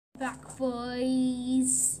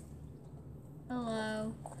boys.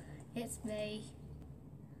 Hello, it's me,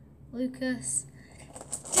 Lucas.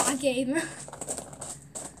 Game.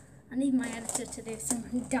 I need my editor to do some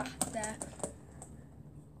dark there.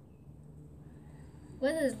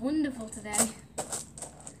 Weather's wonderful today.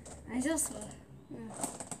 And it's also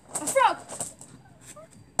a frog.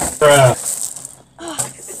 Oh.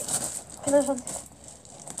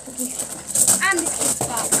 And this kid's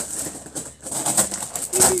back.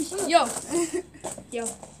 Yo. Yo.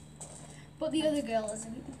 But the other girl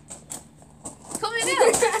isn't. Come in here.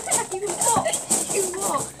 You walk. You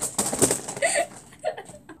walk.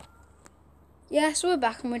 Yeah, so we're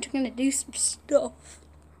back and we're just going to do some stuff.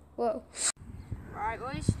 Whoa. Alright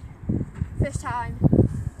boys, first time.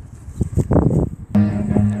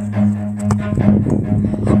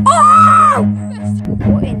 Oh!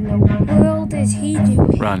 What in the world is he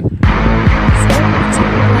doing? Run.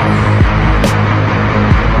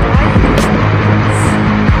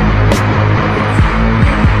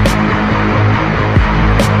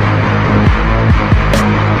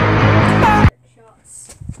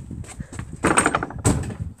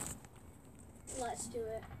 Let's do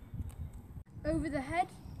it. Over the head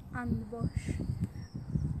and the bush.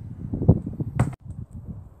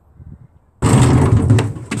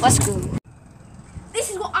 Let's go. This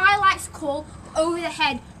is what I like to call over the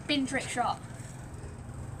head bin trick shot.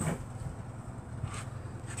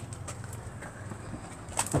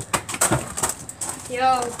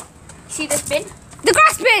 Yo, see this bin? The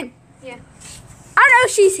grass bin! Yeah. I know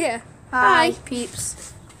she's here. Hi,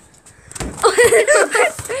 peeps.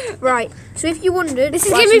 Right, so if you wondered, this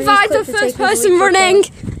is gonna be vital first person running.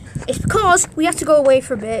 It's because we had to go away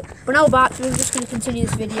for a bit, but now we're back, so we're just going to continue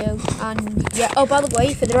this video. And yeah, oh, by the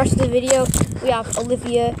way, for the rest of the video, we have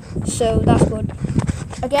Olivia, so that's good.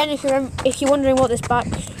 Again, if you're wondering what this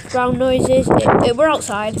background noise is, we're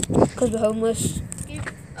outside because we're homeless.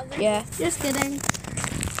 Yeah, just kidding.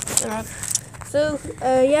 Alright, so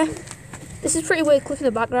yeah, this is pretty weird clip in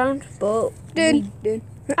the background, but I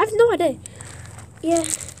have no idea. Yeah.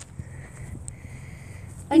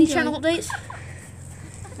 Any channel updates?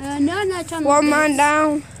 No channel. One man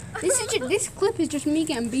down. This clip is just me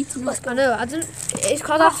getting beaten up. I know. It's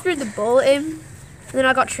because I threw the ball at him, and then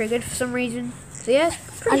I got triggered for some reason. So yeah,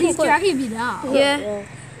 it's pretty cool. I give you that. Yeah.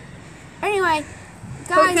 Anyway,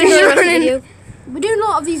 guys, we're doing a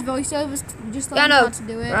lot of these voiceovers. We just learned how to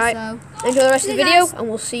do it. Right. So enjoy the rest of the video, and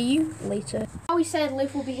we'll see you later. We said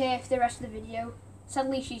Liv will be here for the rest of the video.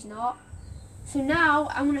 Sadly, she's not. So now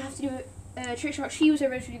I'm gonna have to do a trick shot she was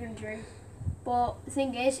originally gonna do. But the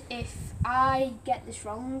thing is, if I get this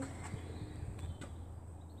wrong,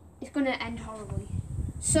 it's going to end horribly.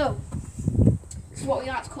 So, this is what we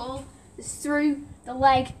like to call the through the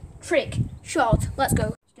leg trick shot. Let's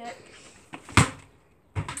go.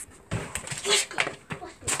 Let's go.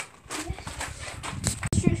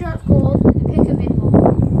 This trick shot is called the pick of in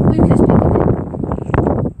one. Lucas pick of in.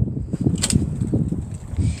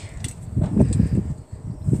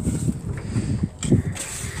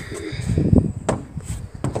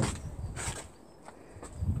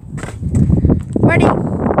 Ready?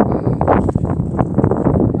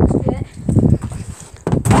 Let's do it.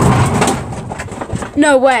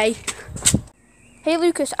 No way. Hey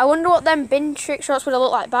Lucas, I wonder what them bin trick shots would have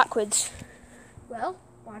looked like backwards. Well,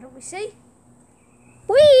 why don't we see?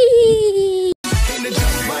 Whee!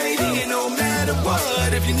 No matter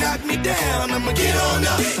what, if you knock me down, I'ma get on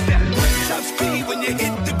up. Top speed when you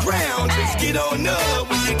hit the ground, just get on up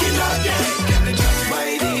when you get knocked down. Gotta jump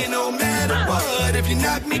right in, no matter what, if you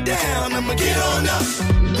knock me down, I'ma get on up.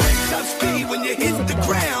 Top speed when you hit the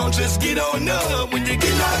ground, just get on up when you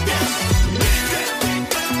get knocked down.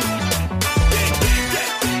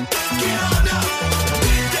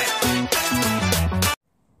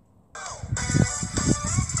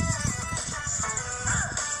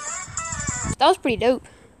 That was pretty dope.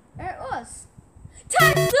 There it was.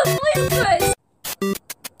 Time for bloopers!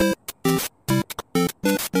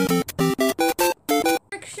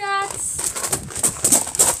 Trick shots.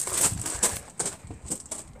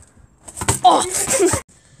 Oh!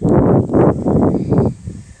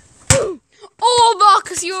 Oh,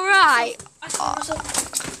 Marcus, you're right.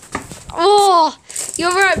 Oh,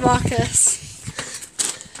 you're right, Marcus.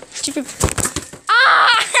 Stupid.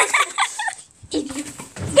 Ah! Idiot.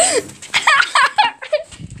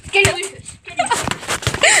 Get it, Lucas. Get it.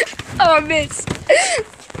 Oh, I missed.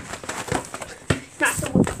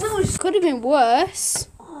 Could have been worse.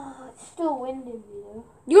 Oh, it's still winding me though.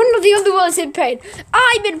 You're not the only one that's in pain.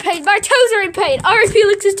 I'm in pain. My toes are in pain. R.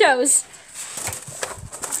 Felix's toes.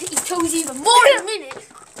 I'll hit your toes even more in a minute.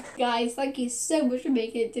 Guys, thank you so much for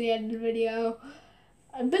making it to the end of the video.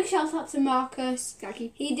 A big shout out to Marcus.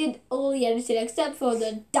 Jackie. He did all the editing except for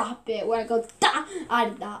the da bit where I go da. I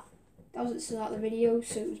did that. That was at the start of the video,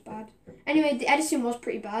 so it was bad. Anyway, the editing was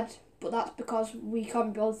pretty bad, but that's because we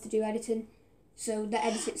can't be bothered to do editing. So the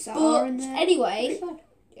edits are in there. Anyway, Pretty bad.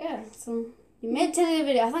 yeah, so you made it to the end of the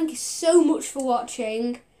video. Thank you so much for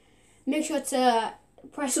watching. Make sure to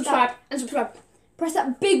press Subscribe. Press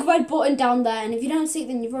that big red button down there, and if you don't see it,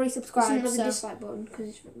 then you've already It's subscribed. another So. dislike button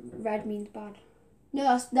because red means bad.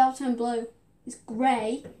 No, that'll turn blue. It's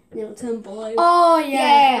grey, and it'll turn blue. Oh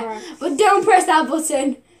yeah. Alright. But don't press that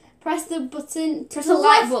button. Press the button. Press to the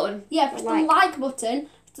like left. button. Yeah, press Like. the like button.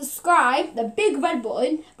 Subscribe, the big red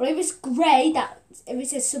button. But if it's grey, if it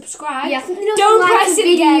says subscribe, Yeah, I think you know don't like press the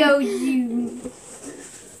it video. again. You.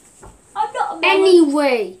 I'm not.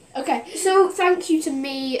 Anyway, Okay. so thank you to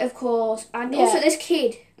me, of course, and Yeah. also this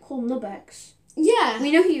kid called Nubex. Yeah.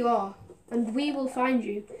 We know who you are, and we will find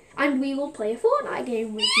you, and we will play a Fortnite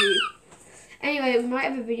game with you. Anyway, we might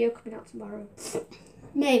have a video coming out tomorrow.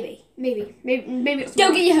 Maybe. Maybe it's Don't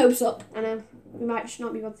tomorrow. get your hopes up. I know. We might just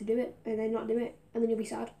not be able to do it, and then not do it, and then you'll be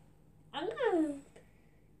sad. I know.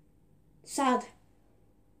 Sad.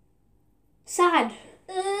 Sad.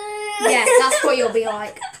 Yeah, that's what you'll be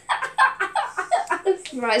like.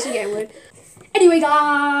 Right, it's getting weird. Anyway,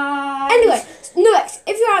 guys. Anyway, Nubex,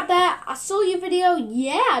 if you're out there, I saw your video.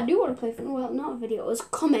 Yeah, I do want to play Fortnite. Well, not a video, it was a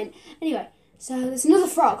comment. Anyway, so there's another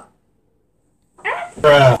frog.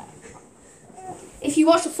 If you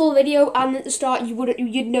watched the full video and at the start,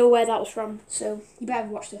 you'd know where that was from. So you better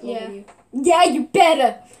watch the whole video. Yeah, you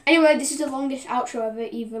better. Anyway, this is the longest outro ever,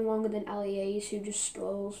 even longer than LEA's, who just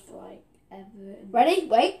stalls for like ever. Ready?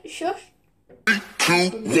 Wait, shush. 2,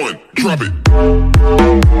 1, drop it.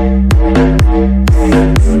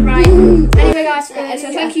 Right. Anyway, guys, so Yeah.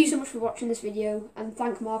 thank you so much for watching this video, and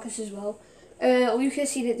thank Marcus as well.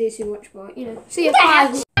 Lucas, he didn't do too much, but you know. See ya.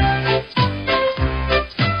 Bye.